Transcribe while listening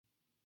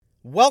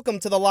Welcome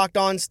to the Locked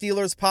On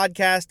Steelers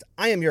podcast.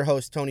 I am your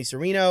host, Tony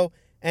Serino,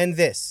 and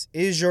this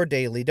is your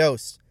daily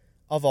dose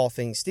of all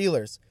things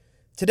Steelers.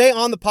 Today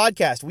on the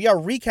podcast, we are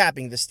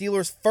recapping the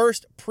Steelers'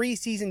 first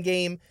preseason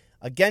game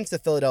against the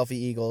Philadelphia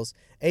Eagles,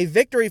 a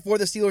victory for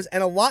the Steelers,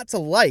 and a lot to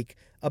like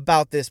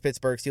about this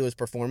Pittsburgh Steelers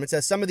performance,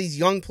 as some of these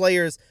young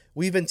players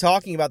we've been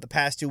talking about the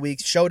past 2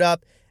 weeks showed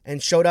up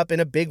in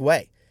a big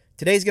way.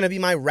 Today's going to be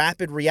my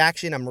rapid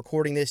reaction. I'm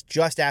recording this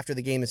just after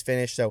the game is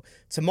finished, so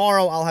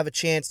tomorrow I'll have a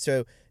chance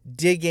to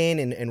dig in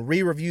and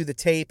re-review the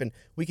tape, and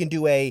we can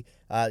do a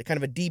kind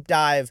of a deep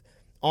dive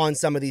on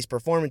some of these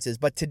performances.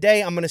 But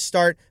today I'm going to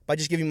start by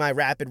just giving my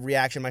rapid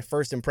reaction, my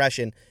first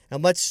impression,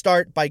 and let's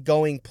start by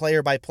going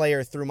player by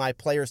player through my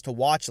players to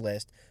watch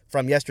list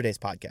from yesterday's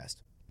podcast.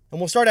 And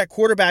we'll start at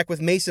quarterback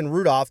with Mason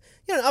Rudolph.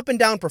 An up and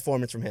down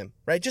performance from him,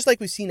 right? Just like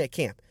we've seen at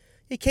camp.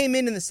 He came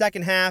in the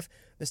second half.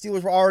 The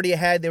Steelers were already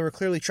ahead. They were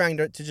clearly trying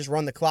to just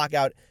run the clock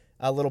out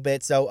a little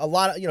bit. So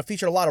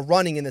featured a lot of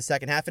running in the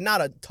second half and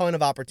not a ton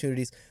of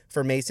opportunities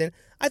for Mason.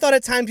 I thought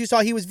at times you saw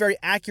he was very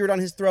accurate on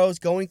his throws,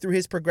 going through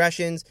his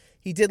progressions.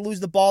 He did lose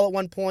the ball at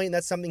one point.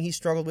 That's something he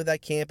struggled with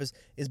at camp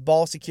is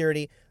ball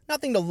security.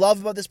 Nothing to love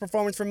about this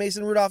performance from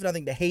Mason Rudolph.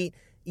 Nothing to hate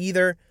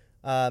either.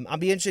 I'll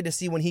be interested to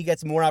see when he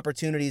gets more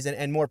opportunities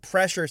and more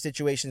pressure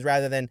situations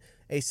rather than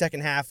a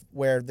second half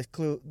where the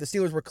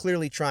Steelers were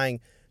clearly trying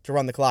to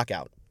run the clock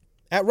out.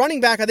 At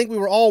running back, I think we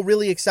were all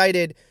really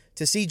excited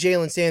to see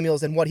Jaylen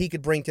Samuels and what he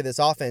could bring to this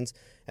offense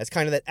as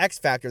kind of that X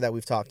factor that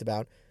we've talked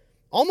about.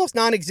 Almost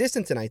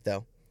non-existent tonight,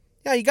 though.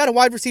 Yeah, he got a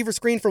wide receiver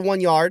screen for 1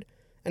 yard,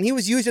 and he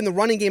was used in the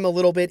running game a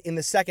little bit in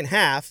the second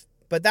half,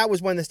 but that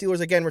was when the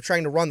Steelers, again, were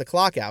trying to run the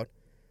clock out.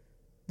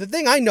 The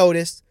thing I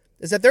noticed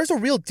is that there's a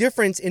real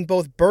difference in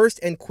both burst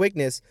and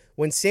quickness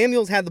when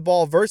Samuels had the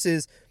ball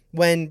versus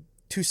when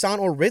Toussaint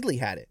or Ridley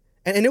had it.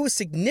 And it was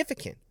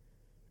significant.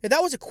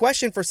 That was a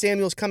question for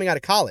Samuels coming out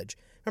of college.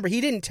 Remember,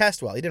 he didn't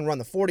test well. He didn't run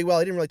the 40 well.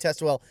 He didn't really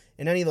test well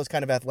in any of those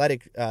kind of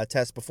athletic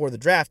tests before the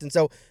draft. And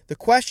so the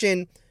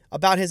question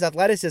about his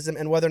athleticism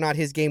and whether or not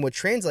his game would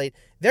translate,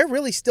 they're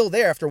really still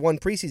there after one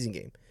preseason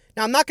game.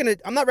 Now, I'm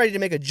not ready to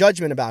make a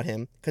judgment about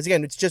him because,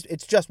 again, it's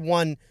just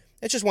one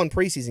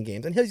preseason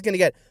game, and he's going to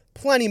get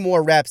plenty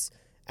more reps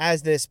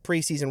as this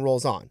preseason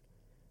rolls on.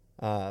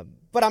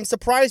 But I'm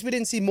surprised we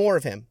didn't see more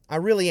of him. I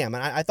really am.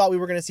 And I thought we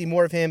were going to see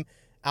more of him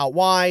out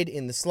wide,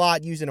 in the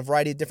slot, used in a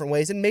variety of different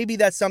ways. And maybe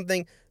that's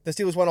something the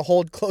Steelers want to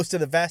hold close to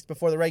the vest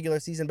before the regular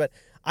season. But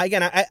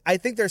again, I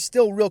think there's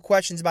still real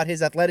questions about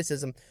his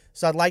athleticism,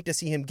 so I'd like to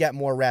see him get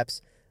more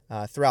reps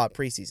throughout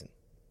preseason.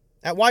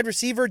 At wide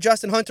receiver,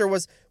 Justin Hunter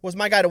was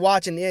my guy to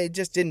watch, and it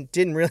just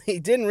didn't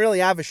really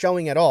have a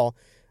showing at all.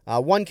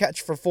 One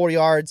catch for 4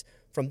 yards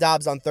from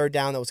Dobbs on third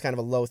down. That was kind of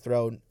a low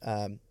throw.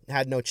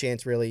 Had no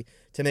chance really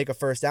to make a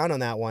first down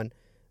on that one.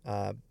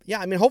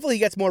 Hopefully he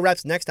gets more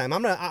reps next time.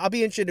 I'll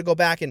be interested to go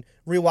back and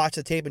rewatch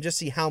the tape and just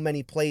see how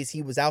many plays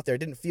he was out there. It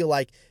didn't feel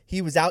like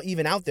he was out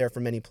there for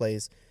many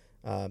plays.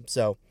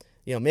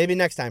 Maybe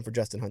next time for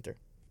Justin Hunter.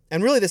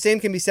 And really the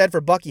same can be said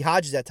for Bucky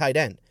Hodges at tight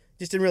end.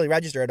 Just didn't really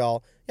register at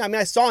all.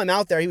 I saw him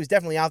out there. He was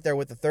definitely out there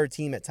with the third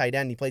team at tight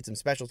end. He played some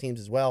special teams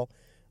as well.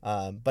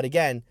 But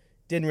again,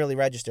 didn't really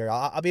register.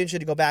 I'll be interested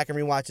to go back and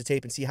rewatch the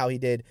tape and see how he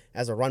did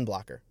as a run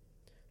blocker.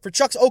 For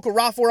Chuks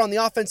Okorafor on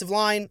the offensive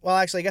line, well,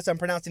 actually, I guess I'm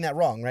pronouncing that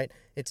wrong, right?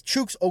 It's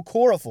Chuks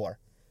Okorafor.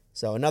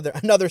 So another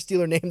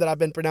Steeler name that I've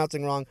been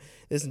pronouncing wrong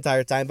this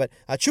entire time. But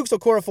Chuks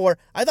Okorafor,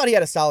 I thought he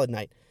had a solid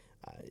night.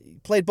 He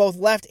played both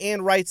left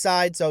and right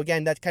side. So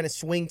again, that kind of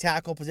swing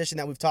tackle position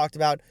that we've talked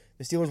about,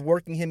 the Steelers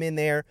working him in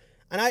there.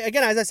 And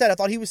as I said, I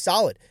thought he was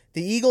solid.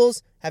 The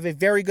Eagles have a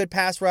very good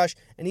pass rush.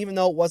 And even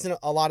though it wasn't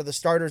a lot of the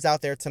starters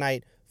out there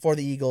tonight for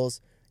the Eagles,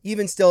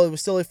 even still, it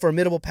was still a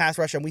formidable pass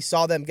rush, and we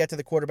saw them get to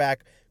the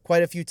quarterback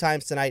quite a few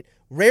times tonight.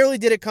 Rarely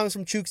did it come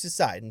from Chuks'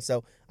 side, and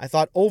so I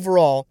thought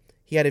overall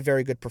he had a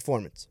very good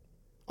performance.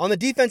 On the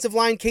defensive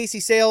line, Casey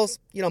Sayles,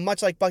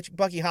 much like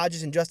Bucky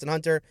Hodges and Justin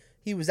Hunter,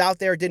 he was out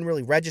there, didn't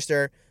really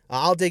register.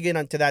 I'll dig in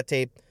onto that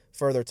tape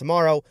further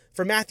tomorrow.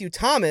 For Matthew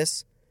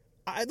Thomas,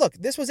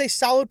 this was a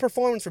solid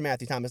performance for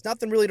Matthew Thomas.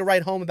 Nothing really to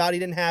write home about. He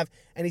didn't have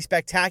any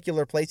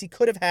spectacular plays. He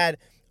could have had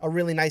a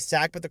really nice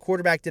sack, but the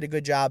quarterback did a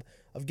good job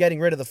of getting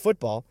rid of the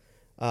football.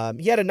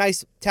 He had a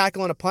nice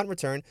tackle on a punt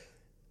return.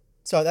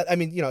 So,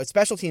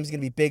 special teams is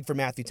going to be big for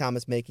Matthew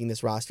Thomas making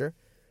this roster.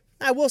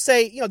 I will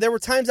say, there were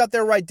times out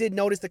there where I did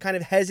notice the kind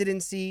of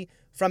hesitancy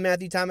from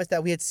Matthew Thomas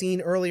that we had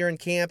seen earlier in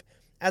camp.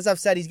 As I've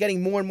said, he's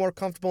getting more and more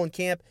comfortable in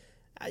camp.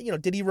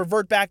 Did he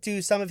revert back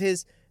to some of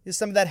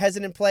that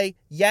hesitant play?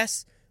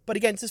 Yes. But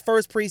again, it's his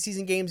first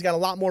preseason game. He's got a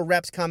lot more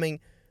reps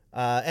coming.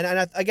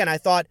 I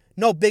thought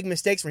no big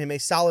mistakes for him. A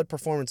solid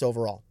performance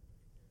overall.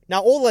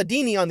 Now, Ola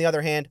Adini, on the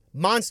other hand,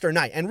 monster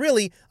night. And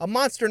really, a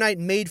monster night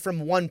made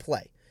from one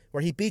play,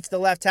 where he beats the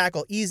left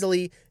tackle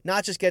easily,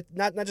 not just gets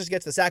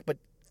the sack, but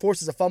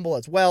forces a fumble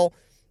as well.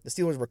 The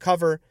Steelers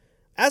recover.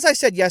 As I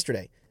said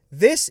yesterday,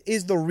 this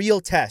is the real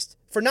test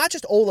for not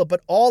just Ola,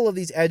 but all of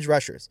these edge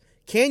rushers.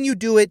 Can you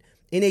do it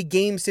in a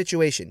game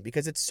situation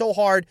because it's so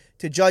hard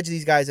to judge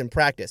these guys in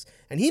practice.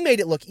 And he made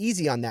it look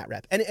easy on that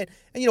rep. And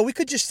we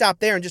could just stop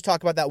there and just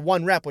talk about that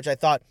one rep, which I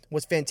thought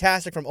was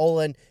fantastic from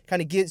Ola and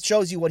kind of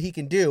shows you what he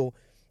can do.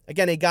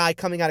 Again, a guy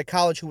coming out of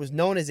college who was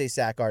known as a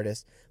sack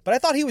artist. But I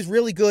thought he was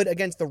really good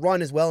against the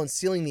run as well and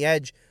sealing the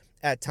edge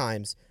at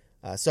times.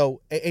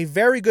 So a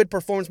very good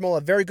performance from Ola,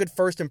 a very good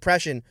first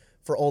impression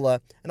for Ola.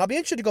 And I'll be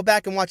interested to go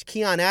back and watch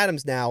Keon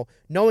Adams now,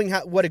 knowing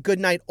what a good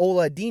night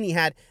Ola Adini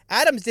had.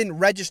 Adams didn't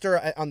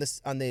register on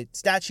the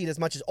stat sheet as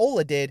much as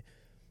Ola did.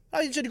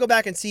 I'll be interested to go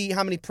back and see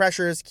how many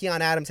pressures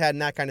Keon Adams had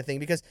and that kind of thing,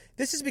 because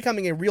this is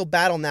becoming a real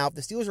battle now. If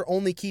the Steelers are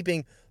only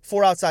keeping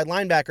 4 outside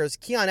linebackers,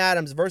 Keon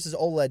Adams versus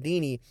Ola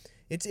Adini,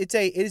 it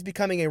is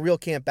becoming a real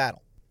camp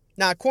battle.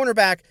 Now,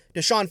 cornerback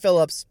Deshaun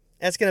Phillips,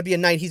 that's going to be a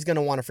night he's going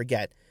to want to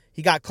forget.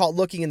 He got caught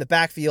looking in the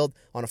backfield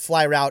on a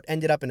fly route,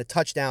 ended up in a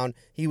touchdown.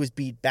 He was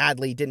beat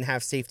badly, didn't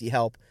have safety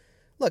help.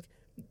 Look,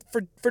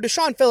 for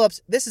Deshaun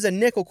Phillips, this is a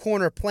nickel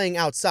corner playing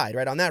outside,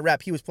 right? On that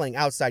rep, he was playing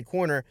outside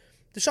corner.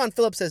 Deshaun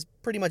Phillips has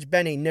pretty much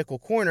been a nickel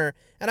corner,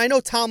 and I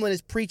know Tomlin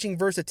is preaching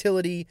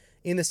versatility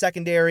in the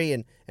secondary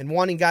and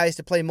wanting guys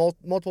to play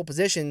multiple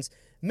positions.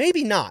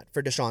 Maybe not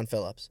for Deshaun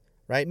Phillips,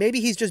 right?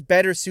 Maybe he's just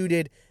better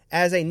suited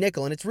as a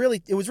nickel, and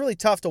it was really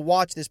tough to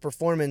watch this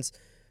performance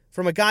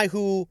from a guy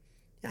who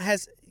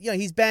has,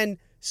 he's been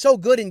so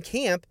good in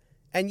camp,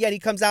 and yet he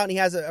comes out and he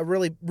has a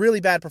really,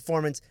 really bad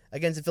performance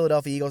against the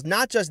Philadelphia Eagles.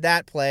 Not just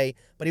that play,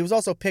 but he was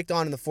also picked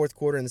on in the fourth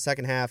quarter in the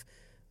second half.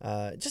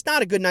 Just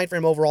not a good night for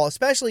him overall,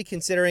 especially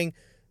considering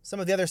some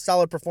of the other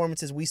solid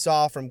performances we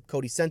saw from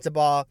Cody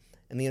Sensabaugh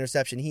and the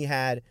interception he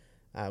had.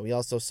 We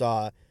also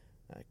saw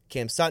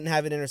Cam Sutton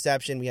have an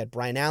interception. We had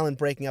Brian Allen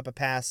breaking up a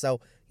pass. So,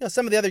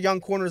 some of the other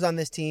young corners on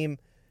this team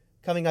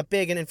coming up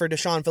big. And for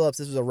Deshaun Phillips,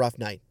 this was a rough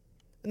night.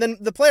 And then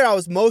the player I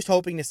was most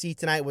hoping to see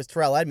tonight was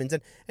Terrell Edmunds,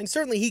 and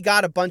certainly he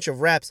got a bunch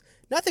of reps.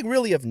 Nothing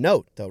really of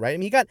note, though, right? I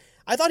mean,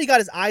 I thought he got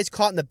his eyes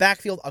caught in the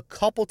backfield a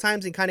couple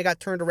times and kind of got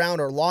turned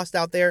around or lost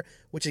out there,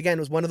 which, again,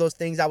 was one of those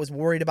things I was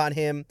worried about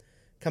him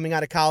coming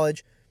out of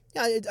college.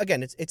 Yeah,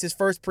 it's his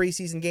first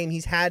preseason game.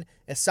 He's had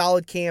a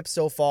solid camp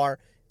so far.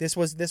 This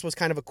was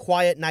kind of a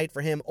quiet night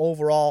for him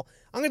overall.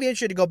 I'm going to be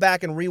interested to go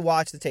back and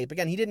rewatch the tape.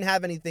 Again, he didn't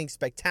have anything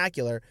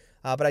spectacular,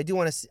 but I do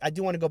want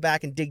to go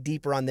back and dig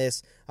deeper on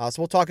this.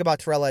 So we'll talk about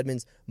Terrell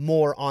Edmunds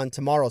more on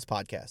tomorrow's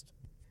podcast.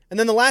 And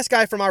then the last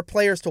guy from our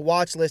players to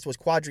watch list was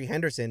Quadri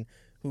Henderson,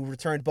 who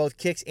returned both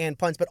kicks and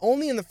punts, but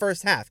only in the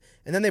first half.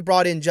 And then they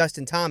brought in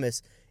Justin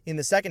Thomas in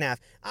the second half.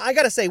 I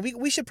got to say,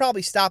 we should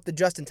probably stop the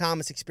Justin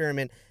Thomas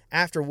experiment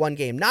after one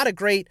game. Not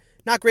great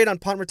on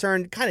punt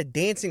return, kind of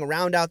dancing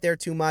around out there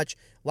too much.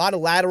 A lot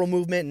of lateral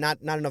movement,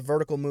 not enough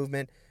vertical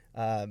movement.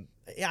 I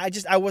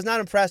was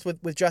not impressed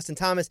with Justin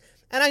Thomas.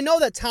 And I know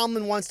that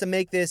Tomlin wants to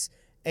make this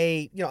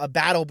a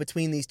battle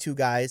between these two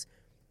guys.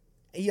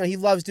 He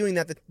loves doing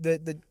that,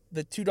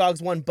 the two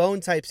dogs, one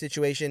bone type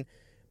situation.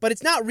 But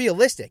it's not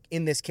realistic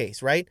in this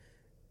case, right?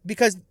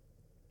 Because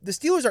the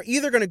Steelers are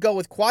either going to go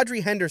with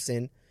Quadri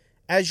Henderson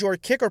as your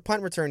kick or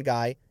punt return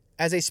guy,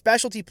 as a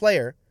specialty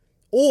player,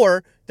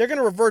 or they're going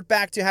to revert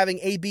back to having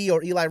AB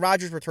or Eli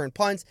Rogers return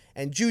punts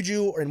and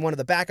Juju or one of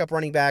the backup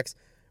running backs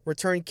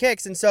return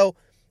kicks. And so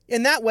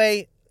in that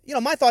way,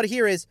 my thought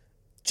here is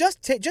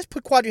just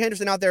put Quadri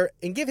Henderson out there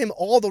and give him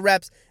all the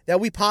reps that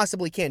we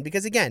possibly can.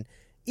 Because again,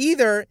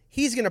 either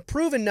he's going to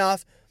prove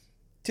enough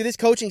to this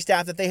coaching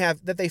staff that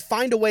they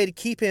find a way to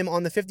keep him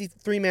on the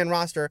 53-man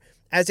roster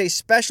as a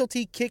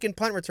specialty kick and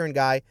punt return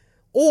guy,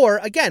 or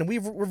again, we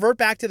revert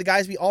back to the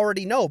guys we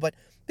already know. But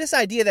this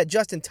idea that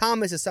Justin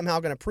Thomas is somehow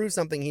going to prove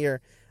something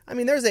here, I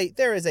mean, there is a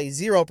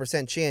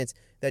 0% chance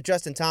that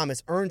Justin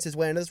Thomas earns his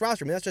way into this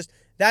roster. I mean,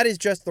 that is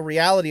just the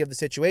reality of the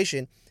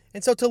situation.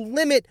 And so to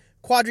limit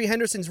Quadri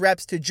Henderson's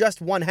reps to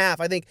just one half,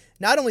 I think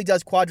not only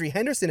does Quadri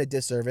Henderson a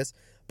disservice,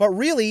 but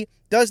really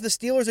does the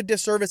Steelers a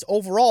disservice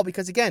overall,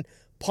 because again,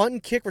 punt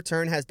and kick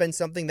return has been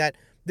something that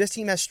this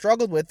team has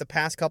struggled with the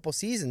past couple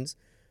seasons.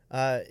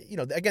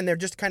 Again, they're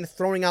just kind of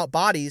throwing out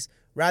bodies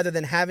rather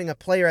than having a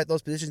player at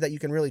those positions that you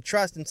can really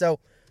trust. And so,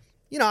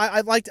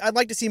 I'd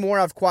like to see more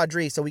of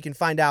Quadri so we can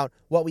find out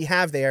what we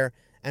have there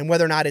and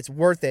whether or not it's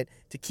worth it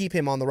to keep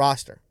him on the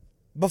roster.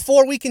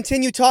 Before we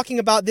continue talking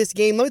about this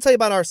game, let me tell you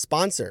about our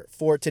sponsor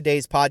for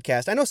today's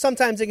podcast. I know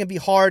sometimes it can be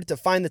hard to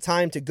find the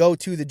time to go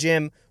to the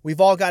gym.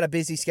 We've all got a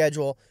busy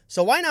schedule,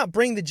 so why not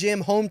bring the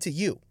gym home to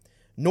you?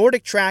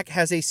 Nordic Track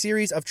has a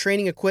series of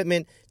training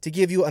equipment to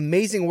give you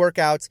amazing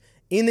workouts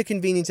in the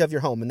convenience of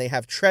your home. And they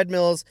have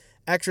treadmills,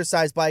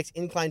 exercise bikes,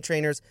 incline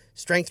trainers,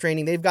 strength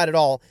training. They've got it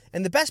all.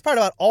 And the best part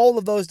about all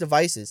of those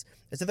devices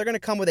is that they're going to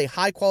come with a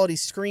high-quality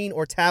screen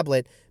or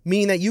tablet,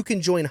 meaning that you can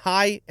join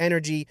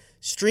high-energy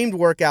streamed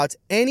workouts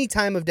any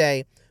time of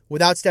day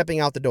without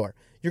stepping out the door.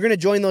 You're going to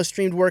join those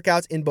streamed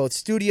workouts in both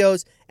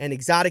studios and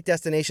exotic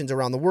destinations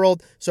around the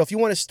world. So if you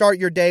want to start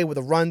your day with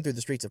a run through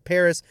the streets of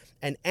Paris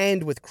and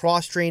end with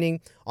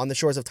cross-training on the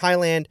shores of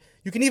Thailand,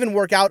 you can even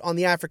work out on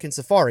the African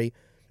safari.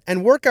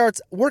 And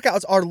workouts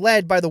are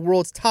led by the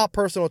world's top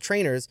personal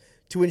trainers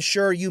to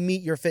ensure you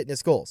meet your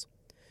fitness goals.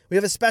 We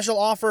have a special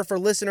offer for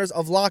listeners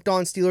of Locked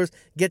On Steelers.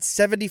 Get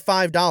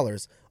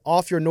 $75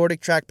 off your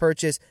Nordic Track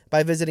purchase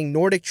by visiting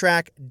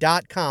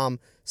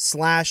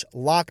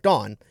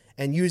NordicTrack.com/lockedon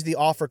and use the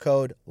offer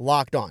code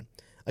LOCKEDON.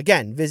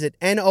 Again, visit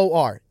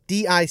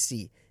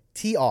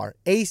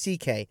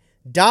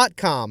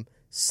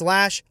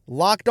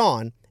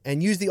NordicTrack.com/lockedon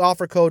and use the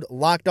offer code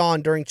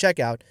LOCKEDON during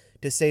checkout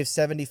to save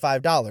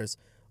 $75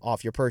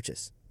 off your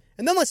purchase.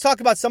 And then let's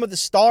talk about some of the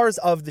stars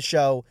of the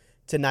show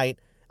tonight.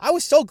 I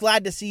was so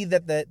glad to see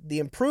that the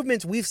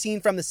improvements we've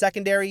seen from the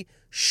secondary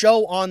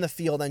show on the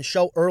field and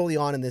show early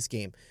on in this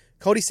game.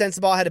 Cody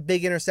Sensabaugh had a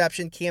big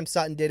interception. Cam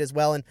Sutton did as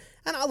well. And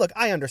look,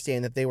 I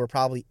understand that they were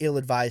probably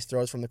ill-advised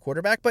throws from the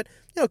quarterback, but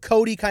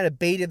Cody kind of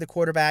baited the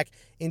quarterback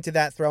into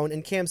that throw,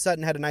 and Cam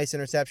Sutton had a nice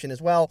interception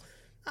as well.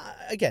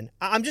 Again,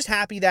 I'm just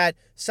happy that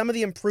some of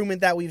the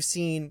improvement that we've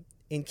seen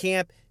in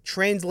camp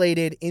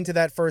translated into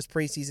that first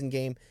preseason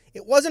game.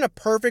 It wasn't a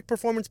perfect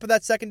performance for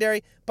that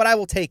secondary, but I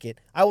will take it.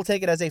 I will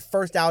take it as a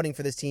first outing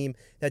for this team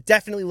that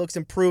definitely looks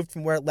improved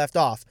from where it left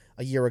off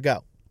a year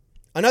ago.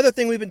 Another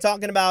thing we've been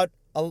talking about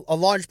a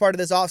large part of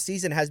this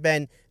offseason has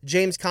been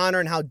James Conner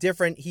and how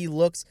different he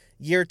looks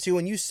year two.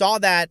 And you saw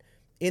that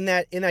in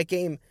that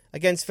game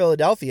against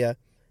Philadelphia.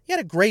 He had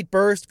a great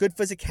burst, good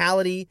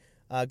physicality,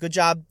 good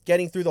job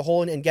getting through the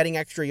hole and getting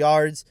extra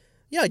yards.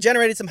 He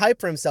generated some hype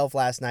for himself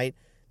last night.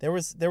 There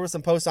was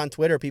some posts on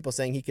Twitter, people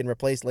saying he can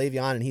replace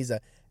Le'Veon and he's a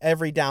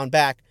every down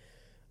back.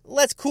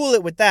 Let's cool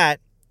it with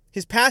that.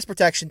 His pass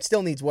protection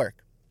still needs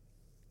work.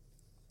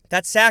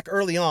 That sack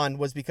early on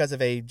was because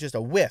of just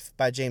a whiff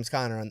by James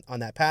Conner on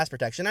that pass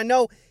protection. I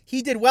know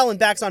he did well in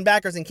backs on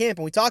backers in camp,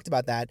 and we talked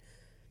about that.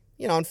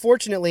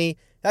 Unfortunately,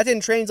 that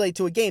didn't translate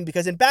to a game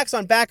because in backs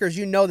on backers,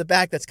 the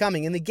back that's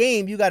coming. In the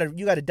game, you got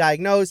to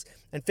diagnose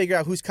and figure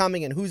out who's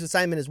coming and whose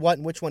assignment is what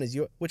and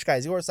which guy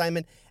is your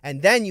assignment,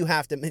 and then you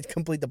have to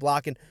complete the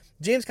block. And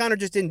James Conner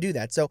just didn't do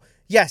that. So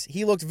yes,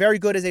 he looked very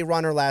good as a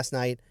runner last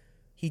night.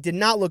 He did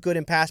not look good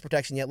in pass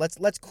protection yet.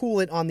 Let's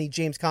cool it on the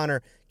James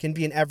Conner can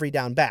be an every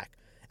down back.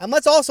 And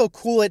let's also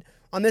cool it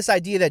on this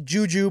idea that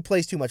Juju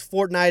plays too much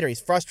Fortnite or he's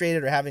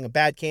frustrated or having a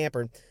bad camp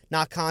or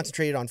not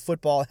concentrated on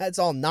football. That's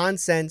all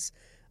nonsense.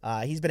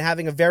 He's been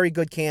having a very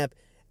good camp.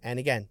 And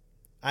again,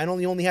 I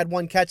only had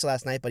one catch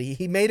last night, but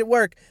he made it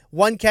work.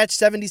 One catch,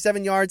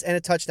 77 yards, and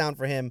a touchdown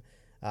for him.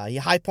 He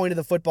high-pointed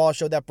the football,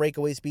 showed that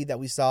breakaway speed that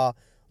we saw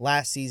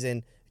last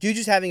season.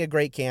 Juju's having a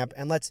great camp,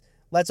 and let's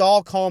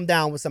all calm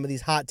down with some of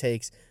these hot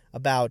takes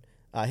about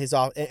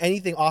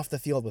anything off the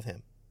field with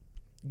him.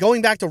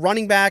 Going back to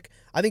running back,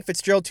 I think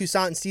Fitzgerald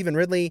Toussaint and Stephen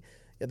Ridley,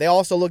 they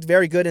also looked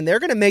very good, and they're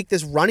going to make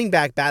this running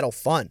back battle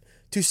fun.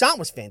 Toussaint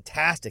was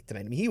fantastic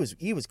tonight. I mean,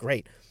 he was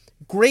great.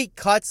 Great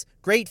cuts,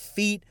 great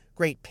feet,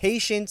 great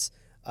patience,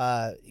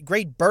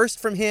 great burst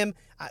from him.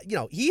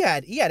 He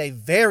had a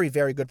very,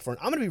 very good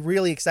performance. I'm going to be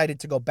really excited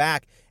to go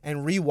back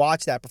and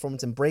rewatch that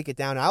performance and break it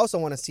down. I also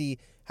want to see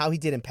how he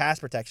did in pass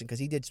protection because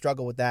he did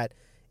struggle with that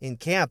in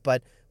camp.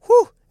 But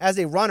as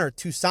a runner,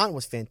 Toussaint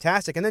was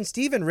fantastic. And then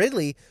Stephen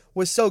Ridley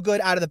was so good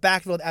out of the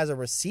backfield as a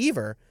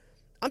receiver.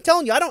 I'm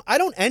telling you, I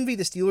don't envy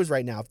the Steelers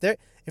right now.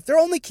 If they're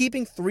only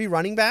keeping 3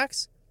 running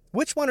backs,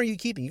 which one are you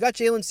keeping? You got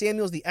Jalen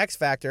Samuels, the X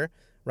factor,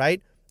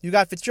 right? You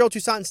got Fitzgerald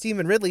Toussaint and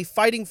Stephen Ridley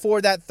fighting for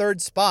that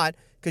third spot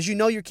because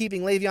you're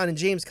keeping Le'Veon and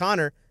James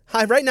Conner.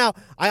 Right now,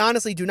 I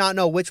honestly do not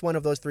know which one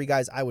of those 3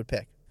 guys I would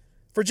pick.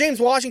 For James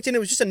Washington, it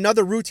was just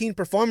another routine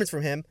performance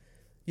from him.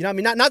 Not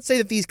to say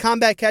that these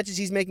combat catches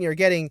he's making are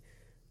getting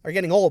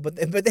old,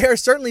 but they are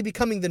certainly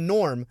becoming the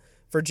norm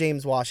for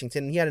James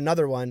Washington. He had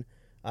another one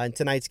in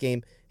tonight's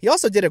game. He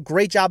also did a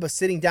great job of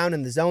sitting down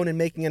in the zone and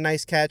making a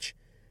nice catch.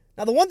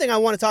 Now, the one thing I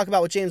want to talk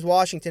about with James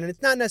Washington, and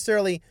it's not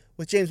necessarily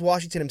with James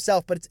Washington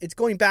himself, but it's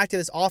going back to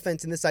this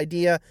offense and this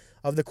idea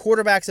of the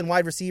quarterbacks and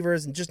wide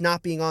receivers and just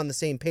not being on the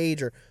same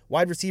page or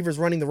wide receivers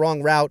running the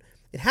wrong route.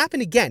 It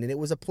happened again, and it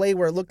was a play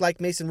where it looked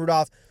like Mason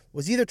Rudolph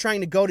was either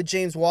trying to go to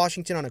James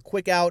Washington on a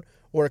quick out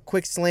or a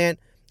quick slant,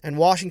 and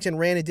Washington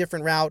ran a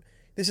different route.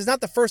 This is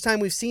not the first time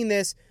we've seen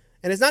this,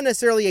 and it's not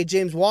necessarily a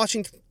James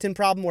Washington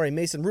problem or a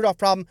Mason Rudolph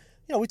problem.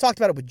 We talked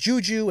about it with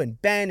Juju and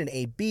Ben and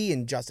AB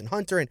and Justin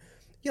Hunter, and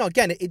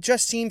again, it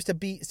just seems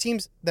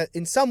that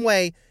in some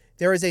way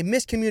there is a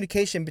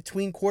miscommunication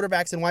between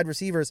quarterbacks and wide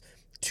receivers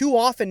too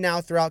often now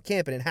throughout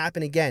camp, and it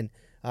happened again.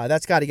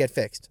 That's got to get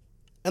fixed.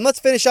 And let's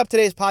finish up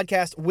today's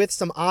podcast with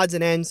some odds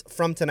and ends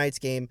from tonight's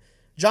game.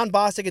 John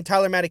Bostic and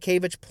Tyler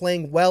Matakevich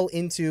playing well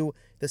into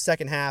the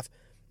second half.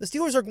 The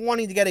Steelers are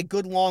wanting to get a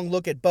good long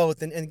look at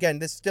both, and again,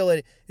 this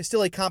is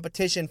still a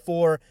competition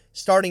for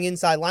starting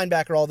inside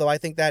linebacker, although I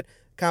think that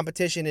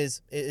competition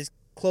is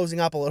closing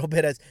up a little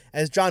bit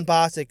as John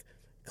Bostic,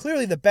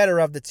 clearly the better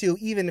of the two,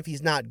 even if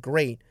he's not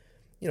great.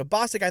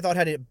 Bostic, I thought,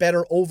 had a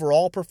better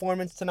overall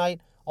performance tonight,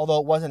 although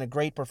it wasn't a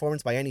great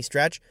performance by any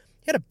stretch.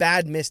 He had a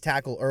bad missed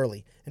tackle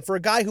early. And for a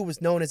guy who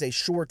was known as a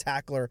sure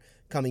tackler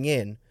coming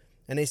in,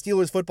 and a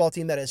Steelers football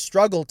team that has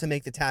struggled to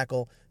make the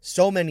tackle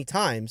so many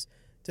times,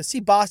 to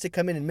see Bostic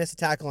come in and miss a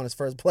tackle on his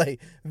first play,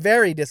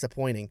 very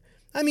disappointing.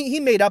 I mean,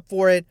 he made up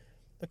for it.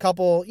 a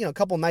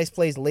couple nice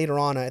plays later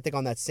on, I think,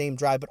 on that same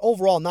drive. But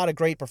overall, not a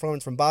great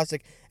performance from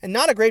Bostic, and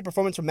not a great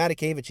performance from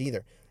Matakevich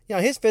either.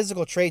 His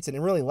physical traits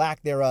and really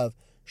lack thereof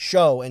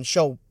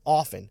show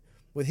often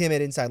with him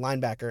at inside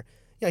linebacker.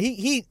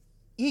 He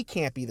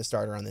can't be the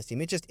starter on this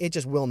team. It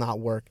just will not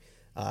work.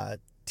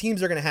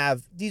 Teams are going to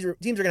have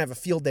a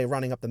field day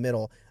running up the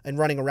middle and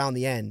running around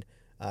the end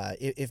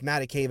if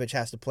Matakevich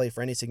has to play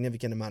for any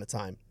significant amount of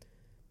time.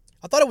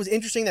 I thought it was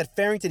interesting that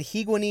Farrington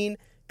Higuain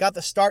got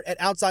the start at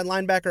outside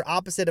linebacker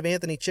opposite of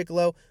Anthony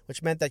Chickillo,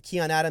 which meant that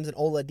Keon Adams and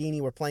Ola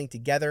Adini were playing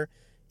together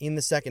in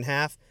the second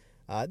half.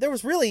 There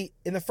was really,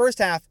 in the first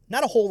half,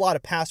 not a whole lot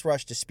of pass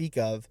rush to speak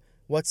of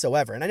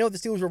whatsoever. And I know the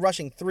Steelers were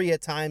rushing 3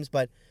 at times,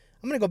 but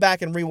I'm going to go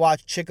back and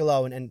rewatch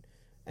Chickillo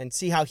and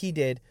see how he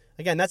did.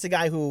 Again, that's a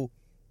guy who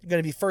is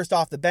going to be first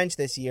off the bench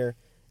this year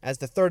as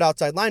the third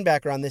outside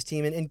linebacker on this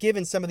team. And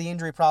given some of the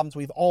injury problems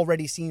we've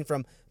already seen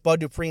from Bud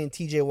Dupree and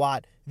TJ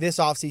Watt this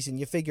offseason,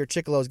 you figure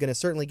Chickillo is going to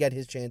certainly get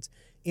his chance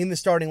in the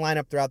starting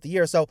lineup throughout the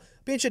year. So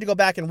be interested to go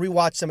back and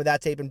rewatch some of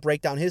that tape and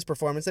break down his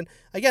performance. And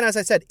again, as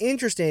I said,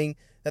 interesting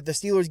that the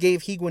Steelers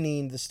gave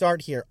Higuain the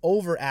start here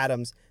over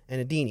Adams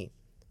and Adini.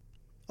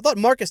 I thought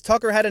Marcus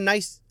Tucker had a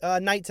nice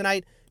night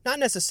tonight. Not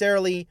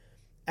necessarily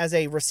as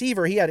a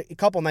receiver. He had a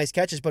couple nice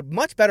catches, but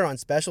much better on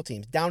special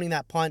teams, downing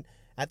that punt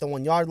at the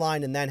 1-yard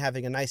line and then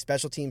having a nice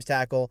special teams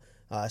tackle.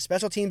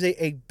 Special teams,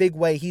 a big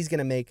way he's going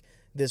to make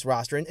this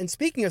roster. And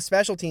speaking of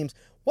special teams,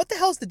 what the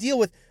hell's the deal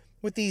with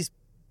these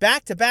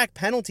back-to-back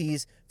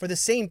penalties for the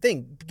same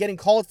thing, getting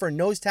called for a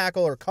nose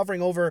tackle or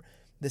covering over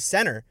the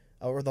center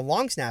or the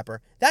long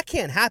snapper? That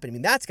can't happen. I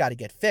mean, that's got to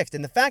get fixed.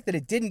 And the fact that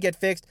it didn't get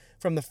fixed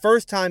from the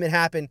first time it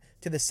happened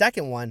to the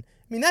second one,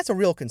 I mean, that's a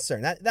real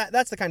concern.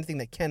 That's the kind of thing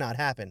that cannot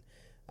happen.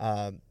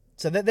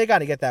 So they got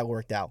to get that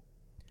worked out.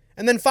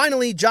 And then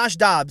finally, Josh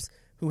Dobbs,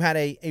 who had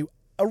a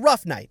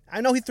rough night.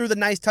 I know he threw the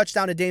nice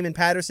touchdown to Damon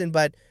Patterson,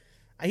 but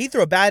he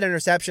threw a bad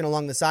interception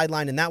along the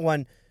sideline, and that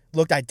one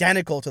looked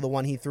identical to the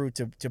one he threw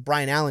to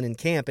Brian Allen in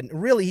camp. And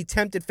really, he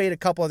tempted fate a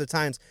couple other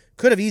times.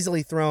 Could have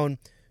easily thrown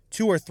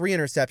 2 or 3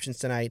 interceptions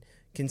tonight,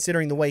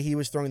 considering the way he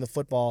was throwing the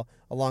football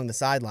along the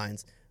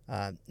sidelines.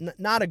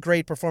 Not a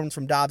great performance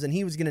from Dobbs, and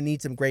he was going to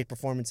need some great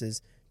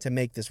performances to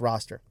make this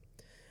roster.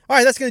 All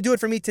right, that's going to do it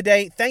for me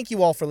today. Thank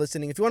you all for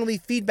listening. If you want to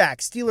leave feedback,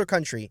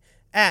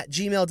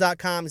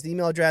 SteelerCountry@gmail.com is the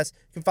email address.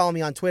 You can follow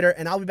me on Twitter,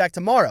 and I'll be back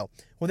tomorrow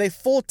with a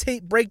full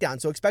tape breakdown.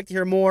 So expect to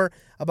hear more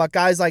about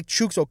guys like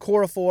Chuks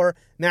Okorafor,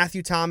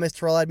 Matthew Thomas,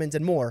 Terrell Edmonds,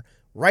 and more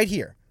right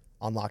here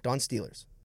on Locked On Steelers.